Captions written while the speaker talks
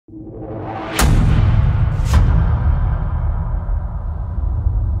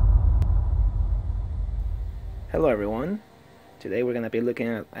Hello everyone, today we're gonna be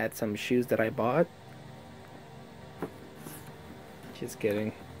looking at some shoes that I bought. Just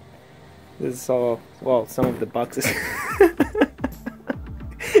kidding. This is all, well, some of the boxes.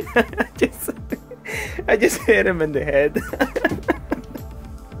 I just hit him in the head.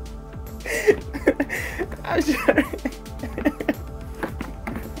 I'm sorry.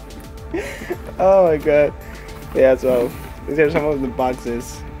 Oh my god. Yeah, so these are some of the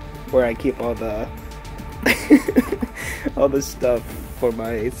boxes where I keep all the all the stuff for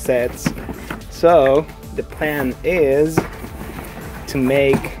my sets. So the plan is to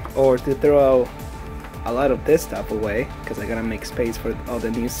make or to throw a lot of this stuff away because I gotta make space for all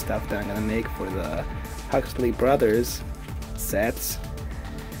the new stuff that I'm gonna make for the Huxley Brothers sets.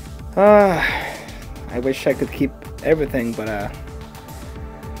 I wish I could keep everything, but I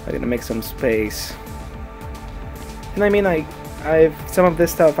gotta make some space. And I mean, I've some of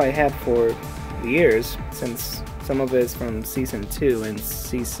this stuff I had for years, since some of it's from season 2 and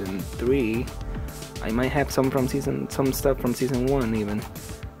season 3. I might have some stuff from season 1 even.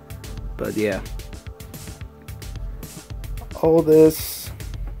 But yeah, all this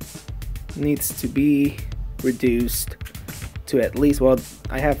needs to be reduced to at least, well,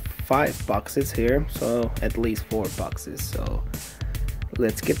 I have 5 boxes here, so at least 4 boxes. So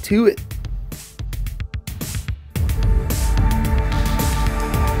let's get to it.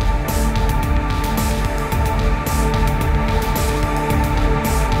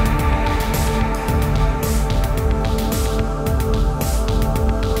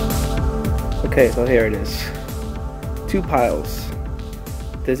 Okay, so here it is. 2 piles.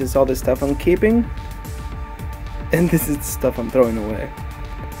 This is all the stuff I'm keeping, and this is the stuff I'm throwing away.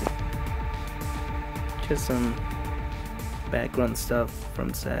 Just some background stuff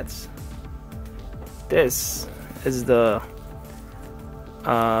from sets. This is the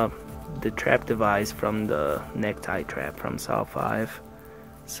trap device from the necktie trap from Saw 5.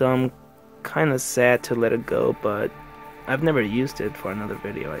 So I'm kind of sad to let it go, but I've never used it for another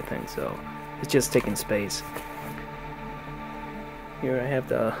video, I think, so it's just taking space. Here I have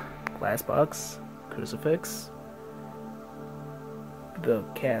the glass box, crucifix, the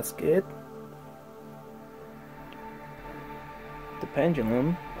casket, the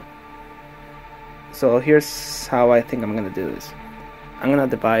pendulum. So here's how I think I'm gonna do this. I'm gonna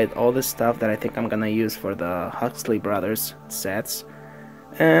divide all the stuff that I think I'm gonna use for the Huxley Brothers sets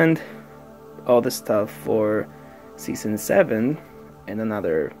and all the stuff for season 7 in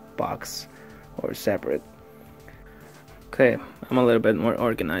another box or separate. Okay, I'm a little bit more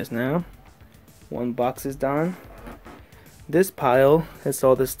organized now. 1 box is done. This pile is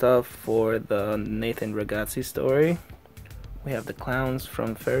all the stuff for the Nathan Ragazzi story. We have the clowns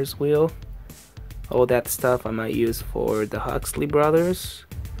from Ferris Wheel. All that stuff I might use for the Huxley Brothers.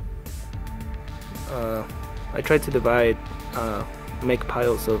 I tried to divide, make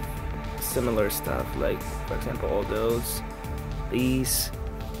piles of similar stuff, like for example all those, these,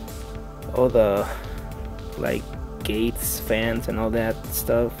 all the like gates, fans and all that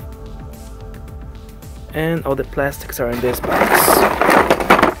stuff, and all the plastics are in this box.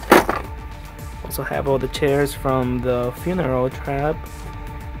 Also have all the chairs from the funeral trap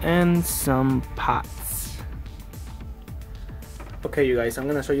and some pots. Okay you guys, I'm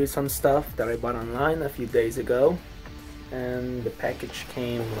gonna show you some stuff that I bought online a few days ago, and the package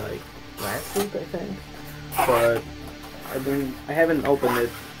came like last week I think, but I haven't opened it.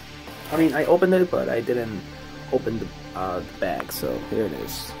 I mean, I opened it, but I didn't open the bag, so here it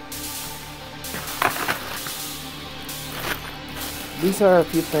is. These are a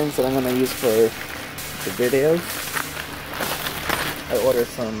few things that I'm gonna use for the videos. I ordered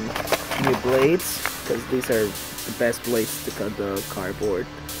some new blades, because these are the best blades to cut the cardboard.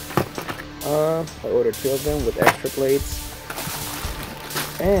 I ordered 2 of them with extra blades.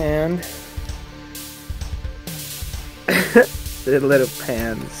 And the little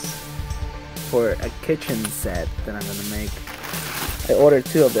pans for a kitchen set that I'm gonna make. I ordered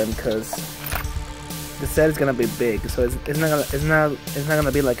 2 of them because the set is gonna be big, so it's not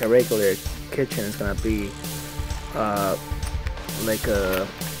gonna be like a regular kitchen. It's gonna be like a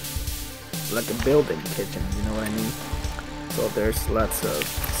building kitchen. You know what I mean? So there's lots of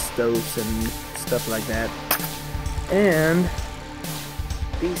stoves and stuff like that, and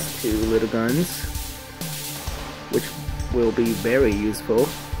these 2 little guns, which will be very useful.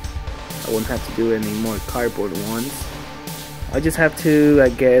 I won't have to do any more cardboard ones. I just have to, I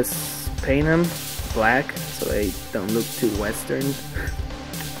guess, paint them black so they don't look too western.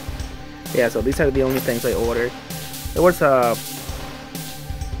 Yeah, so these are the only things I ordered. There was a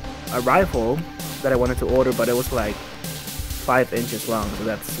rifle that I wanted to order, but it was like 5 inches long, so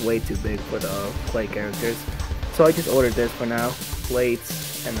that's way too big for the clay characters. So So I just ordered this for now,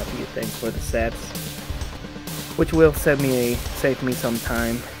 plates and a few things for the sets, which will save me some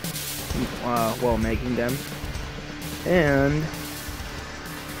time while making them. And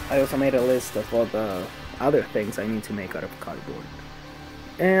I also made a list of all the other things I need to make out of cardboard.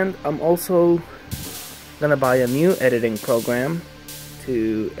 And I'm also gonna buy a new editing program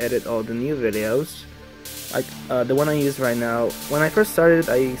to edit all the new videos. Like the one I use right now. When I first started,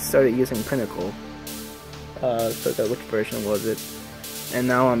 I started using Pinnacle. Forgot which version was it. And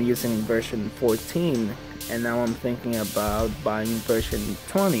now I'm using version 14. And now I'm thinking about buying version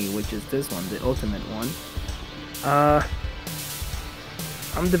 20, which is this one, the ultimate one.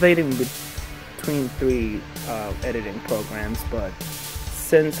 I'm debating between 3 editing programs, but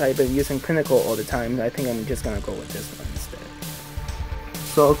since I've been using Pinnacle all the time, I think I'm just gonna go with this one instead.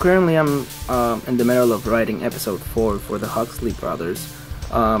 So currently I'm in the middle of writing episode 4 for the Huxley brothers.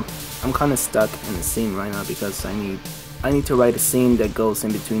 I'm kind of stuck in the scene right now because I need to write a scene that goes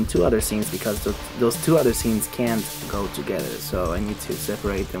in between 2 other scenes, because those 2 other scenes can't go together. So I need to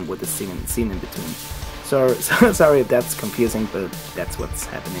separate them with the scene in between. So sorry if that's confusing, but that's what's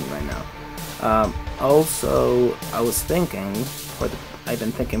happening right now. Also, I've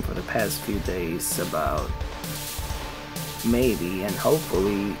been thinking for the past few days about maybe and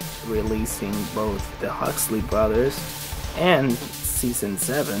hopefully releasing both the Huxley brothers and season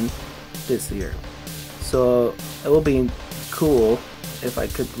 7 this year. So it will be cool if I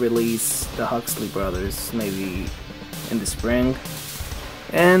could release the Huxley brothers maybe in the spring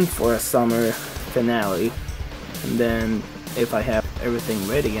and for a summer finale, and then if I have everything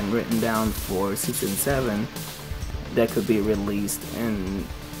ready and written down for season 7, that could be released in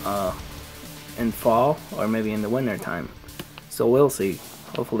fall or maybe in the winter time. So we'll see.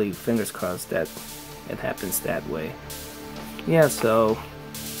 Hopefully, fingers crossed that it happens that way. Yeah, so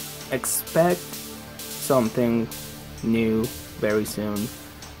expect something new very soon,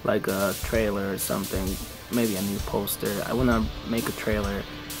 like a trailer or something, maybe a new poster. I want to make a trailer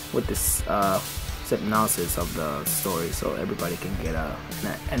with this synopsis of the story so everybody can get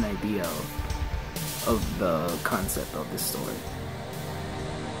an idea of the concept of this story.